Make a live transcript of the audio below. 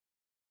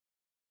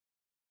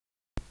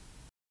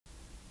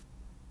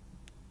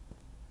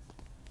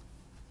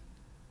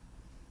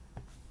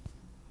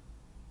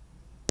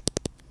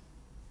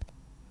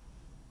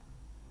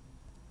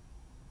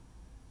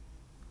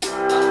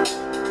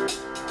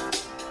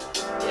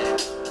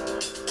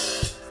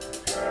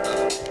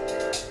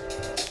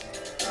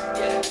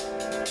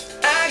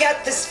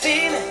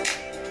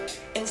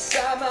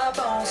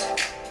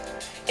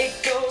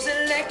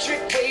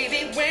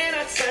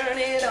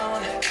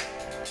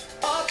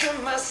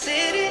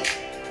city,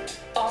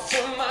 off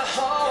from my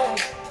home.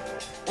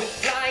 We're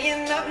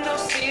flying up, no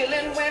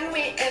ceiling when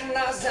we in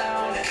our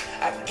zone.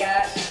 I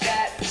got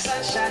that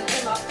sunshine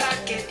in my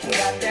pocket,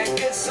 got that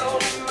good soul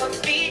in my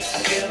feet. I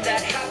feel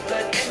that hot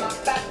blood in my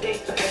body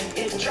when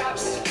it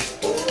drops.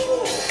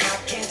 Ooh, I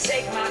can't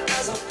take my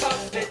eyes off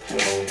of it,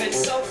 moving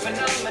so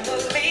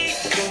phenomenally.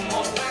 You're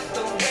more like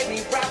the way we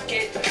rock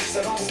it,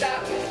 so don't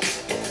stop.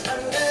 And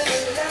under the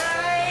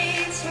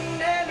lights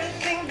when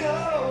everything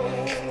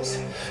goes,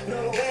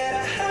 nowhere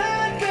to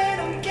hide when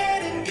I'm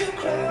getting you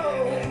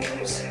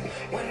close.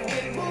 When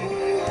we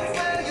move,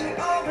 well, you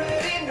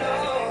already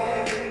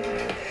know.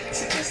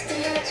 So just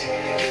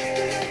imagine.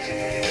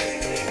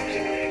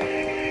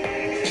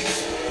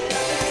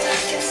 Nothing I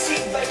can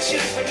see but you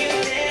when you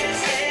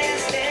dance,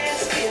 dance,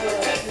 dance. Feel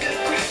good, good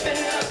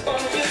creeping up on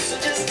you. So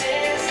just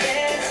dance,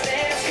 dance,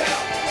 dance. Come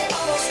on.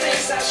 All those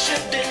things I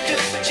shouldn't do,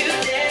 but you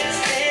dance,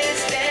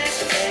 dance, dance.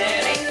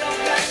 And ain't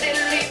nobody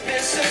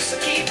leaving soon, so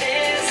keep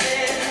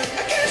dancing.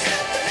 I can't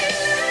stop the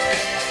feeling.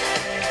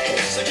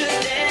 So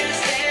just dance,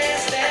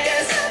 dance,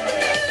 dance.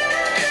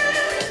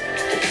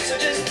 So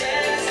just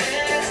dance,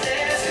 dance,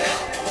 dance.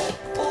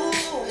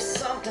 Ooh, it's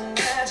something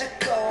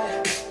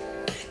magical.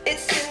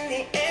 It's in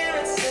the air,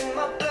 it's in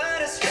my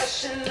blood, it's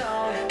rushing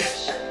on.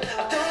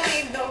 I don't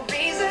need no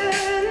reason,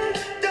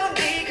 don't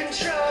need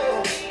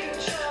control. I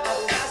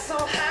fly so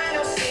high,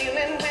 no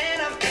ceiling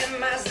when I'm in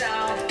my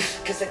zone.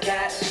 Cause I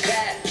got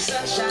that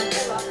sunshine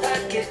in my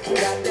pocket,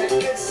 got that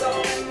good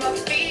soul in my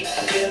feet. I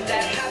feel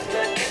that hot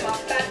blood in my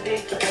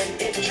body when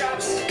it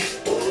drops.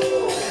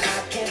 Ooh,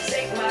 I can't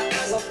take my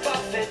eyes off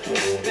of it,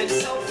 moving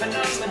so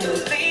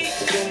phenomenally.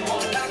 You're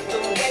more like the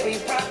way we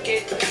rock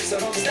it, so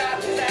don't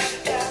stop that.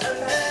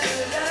 Under the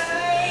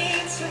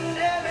lights when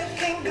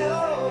everything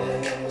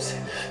goes,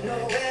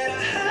 nowhere to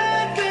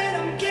hide when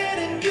I'm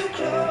getting you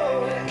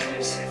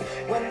close.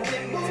 When we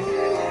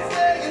move,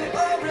 well, you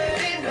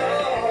already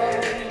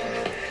know.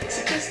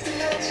 So just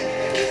imagine.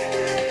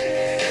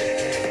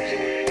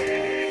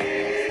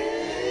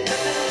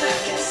 Nothing I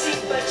can see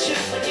but you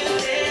when you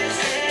dance,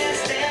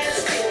 dance, dance.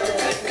 Feel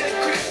good, good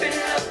creeping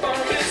up on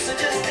you. So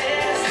just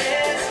dance,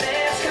 dance,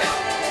 dance. Come on.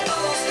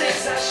 All those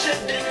things I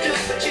shouldn't do,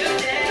 but you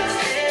dance,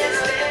 dance,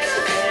 dance.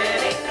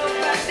 And ain't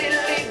nobody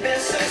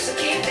leaving soon, so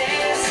keep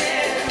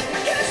dancing. I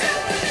can't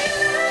stop the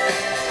feeling.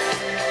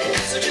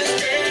 So just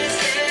dance,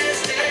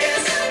 dance,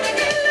 dance.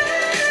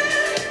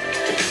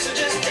 So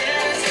just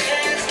dance,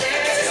 dance,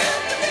 dance.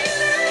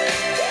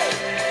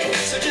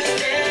 So just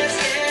dance,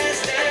 dance,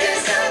 dance. I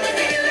can't stop the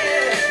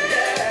feeling.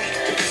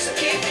 Yeah. So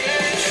keep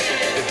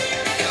dancing.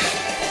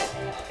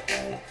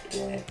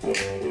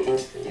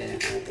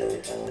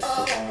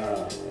 Oh,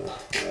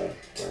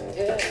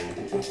 yeah,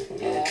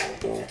 yeah.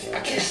 I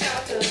can't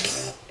stop the.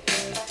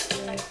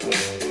 I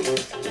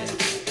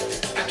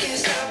can't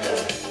stop the.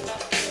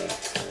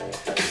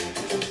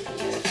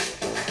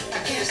 I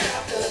can't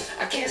stop the.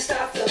 I can't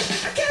stop the. I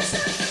can't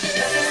stop the.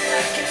 Nothing I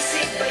can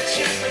see but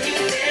you when you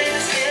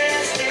dance,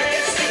 dance,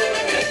 dance. Feel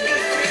good,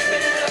 good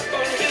creeping up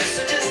on you.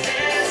 So just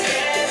dance,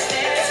 dance,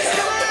 dance.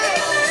 Come on.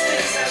 All those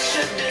things I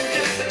shouldn't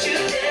do, but you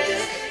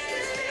dance.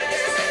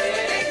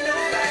 Ain't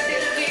nobody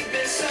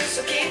leaving soon,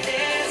 so keep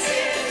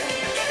dancing.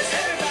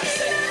 Everybody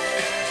say.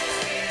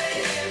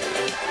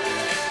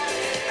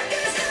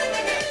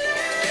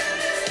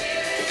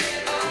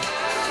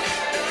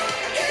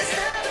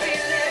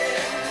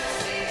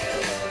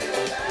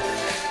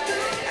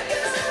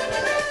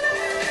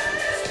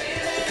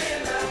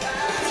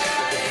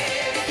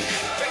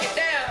 Break it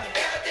down.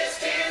 Got this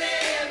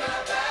feeling in my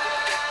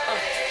body.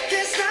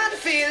 Can't stop the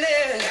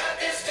feeling. Got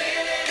this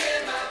feeling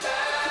in my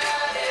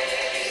body.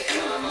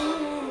 Come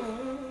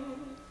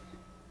on.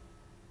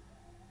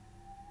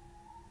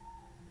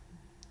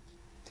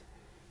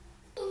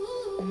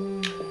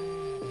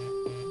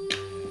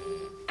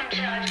 I'm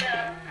charged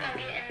up, I'm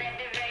getting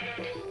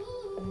activated.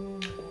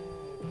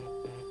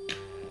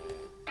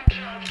 I'm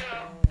charged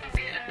up, I'm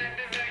getting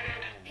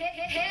activated.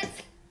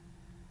 Hits.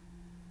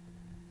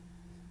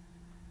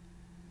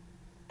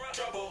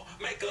 Trouble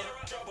maker,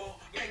 trouble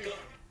maker.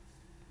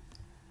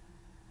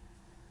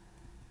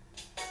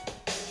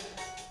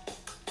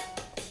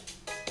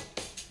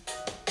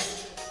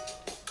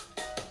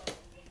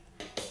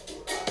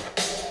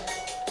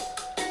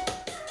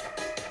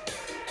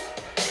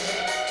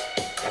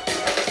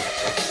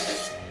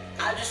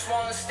 I just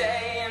wanna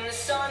stay in the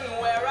sun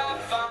where I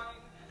find.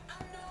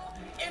 I know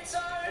it's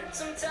hard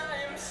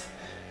sometimes.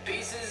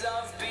 Pieces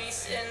of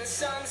peace in the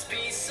sun's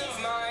peace of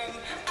mind.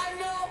 I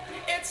know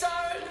it's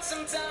hard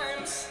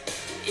sometimes.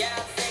 Yeah,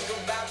 I think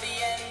about the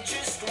end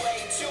just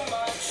way too